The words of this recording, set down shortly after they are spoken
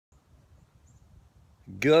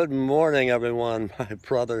Good morning, everyone, my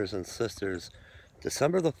brothers and sisters.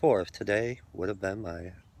 December the 4th, today would have been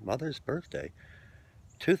my mother's birthday.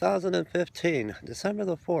 2015, December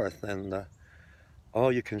the 4th, and oh,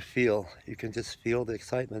 you can just feel the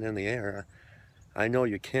excitement in the air. I know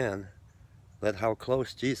you can, that how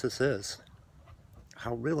close Jesus is,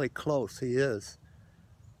 how really close he is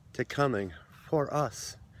to coming for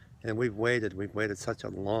us. And we've waited such a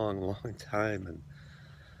long time, and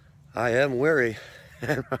I am weary,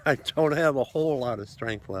 and I don't have a whole lot of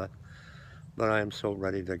strength left. But I am so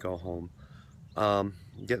ready to go home.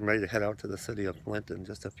 Getting ready to head out to the city of Flint in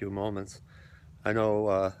just a few moments. I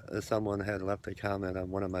know someone had left a comment on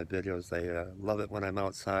one of my videos. They love it when I'm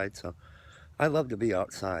outside, so I love to be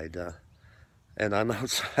outside, and I'm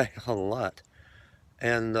outside a lot.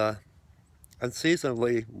 And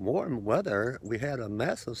unseasonably warm weather. We had a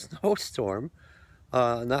massive snowstorm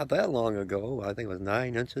not that long ago. I think it was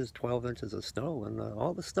 9 inches, 12 inches of snow, and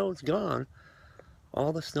all the snow's gone.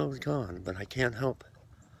 All the snow's gone, but I can't help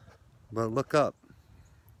but look up,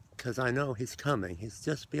 because I know he's coming. He's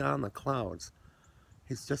just beyond the clouds.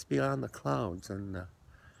 He's just beyond the clouds, and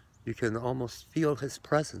you can almost feel his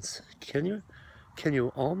presence. Can you? Can you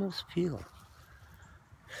almost feel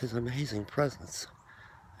his amazing presence?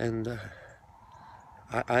 And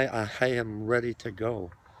I am ready to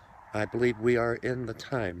go. I believe we are in the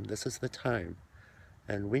time. This is the time.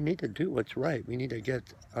 And we need to do what's right. We need to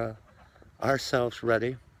get ourselves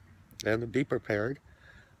ready and be prepared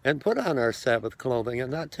and put on our Sabbath clothing and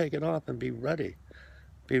not take it off and be ready.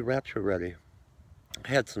 Be rapture ready. I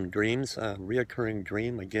had some dreams, reoccurring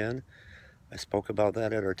dream again. I spoke about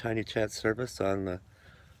that at our Tiny Chat service on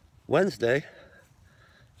Wednesday.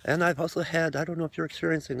 And I've also had, I don't know if you're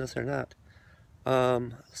experiencing this or not,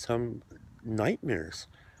 some nightmares.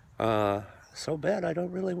 So bad I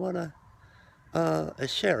don't really want to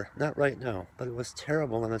share, not right now, but it was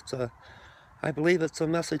terrible. And it's I believe it's a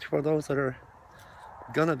message for those that are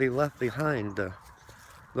gonna be left behind, that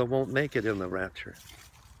won't make it in the rapture.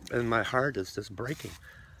 And my heart is just breaking.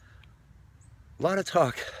 A lot of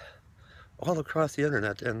talk all across the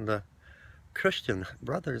internet, and Christian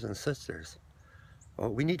brothers and sisters,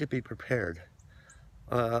 we need to be prepared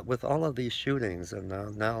with all of these shootings, and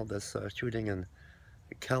now this shooting in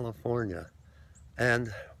California.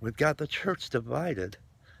 And we've got the church divided.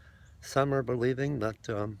 Some are believing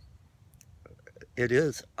that it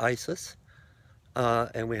is ISIS,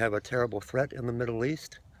 and we have a terrible threat in the Middle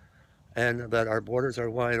East, and that our borders are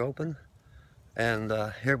wide open. And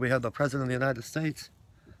here we have the President of the United States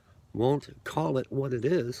won't call it what it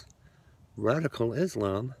is, radical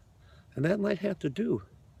Islam, and that might have to do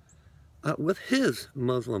with his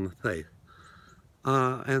Muslim faith,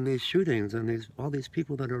 and these shootings and all these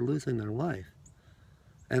people that are losing their life.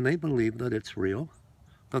 And they believe that it's real,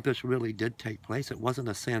 that this really did take place. It wasn't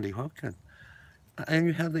a Sandy Hook. And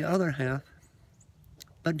you have the other half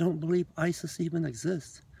that don't believe ISIS even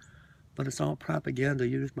exists, but it's all propaganda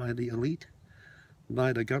used by the elite,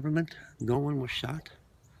 by the government. No one was shot.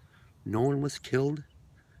 No one was killed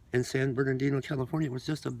in San Bernardino, California. It was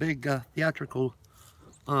just a big theatrical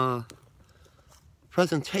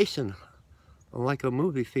presentation, like a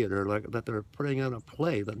movie theater, like that they're putting on a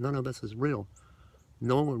play, that none of this is real.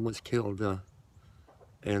 No one was killed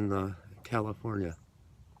in California.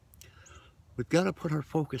 We've got to put our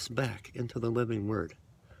focus back into the living word.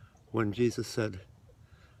 When Jesus said,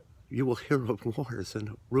 you will hear of wars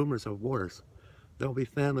and rumors of wars. There will be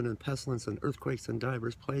famine and pestilence and earthquakes in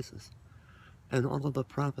divers places. And all of the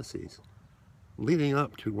prophecies leading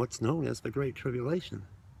up to what's known as the Great Tribulation.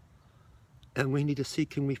 And we need to see,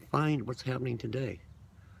 can we find what's happening today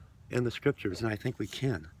in the scriptures? And I think we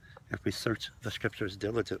can, if we search the scriptures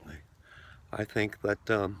diligently. I think that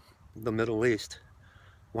the Middle East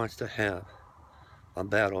wants to have a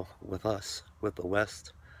battle with us, with the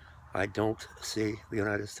West. I don't see the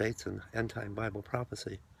United States in end-time Bible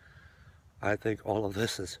prophecy. I think all of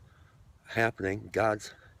this is happening.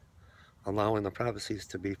 God's allowing the prophecies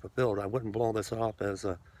to be fulfilled. I wouldn't blow this off as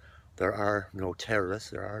there are no terrorists,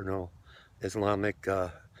 there are no Islamic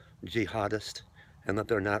jihadists, and that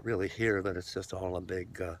they're not really here, that it's just all a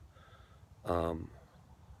big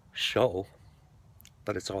show,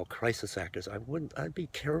 but it's all crisis actors. I'd be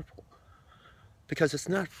careful, because it's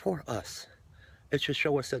not for us. It should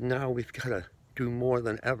show us that now we've got to do more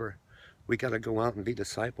than ever. We got to go out and be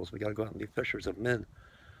disciples. We got to go out and be fishers of men.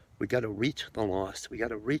 We got to reach the lost. We got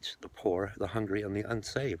to reach the poor, the hungry, and the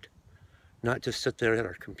unsaved. Not just sit there at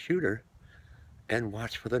our computer and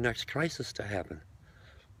watch for the next crisis to happen.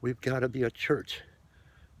 We've got to be a church.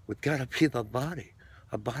 We've got to be the body,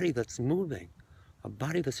 a body that's moving, a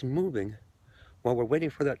body that's moving while we're waiting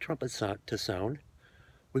for that trumpet to sound.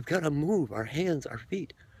 We've got to move our hands, our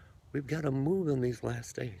feet. We've got to move in these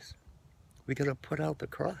last days. We've got to put out the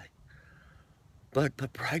cry. But the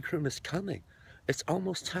bridegroom is coming. It's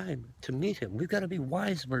almost time to meet him. We've got to be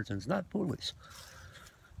wise virgins, not foolish.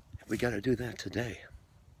 We got to do that today.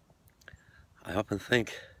 I often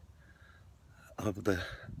think of the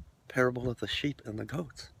parable of the sheep and the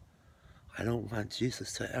goats. I don't want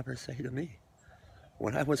Jesus to ever say to me,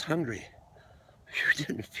 when I was hungry, you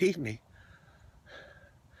didn't feed me.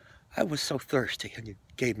 I was so thirsty and you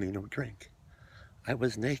gave me no drink. I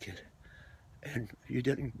was naked and you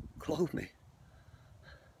didn't clothe me.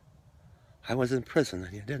 I was in prison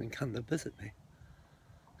and you didn't come to visit me.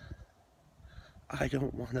 I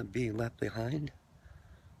don't want to be left behind.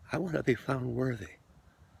 I want to be found worthy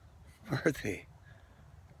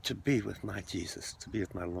to be with my Jesus, to be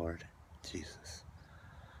with my Lord Jesus.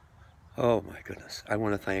 Oh my goodness. I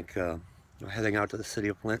want to thank, heading out to the city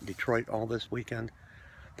of Flint, Detroit all this weekend.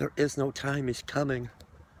 There is no time, he's coming.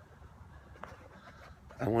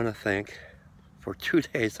 I want to thank, for 2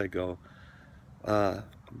 days ago,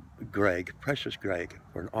 Greg, precious Greg,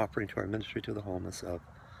 for an offering to our ministry to the homeless of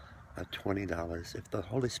 $20. If the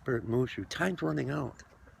Holy Spirit moves you, time's running out.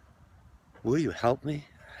 Will you help me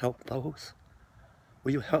help those?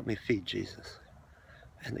 Will you help me feed Jesus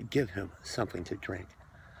and give him something to drink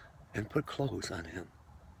and put clothes on him?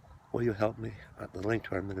 Will you help me? The link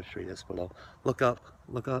to our ministry is below. Look up,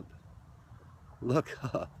 look up, look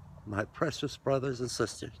up, my precious brothers and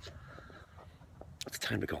sisters. It's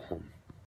time to go home.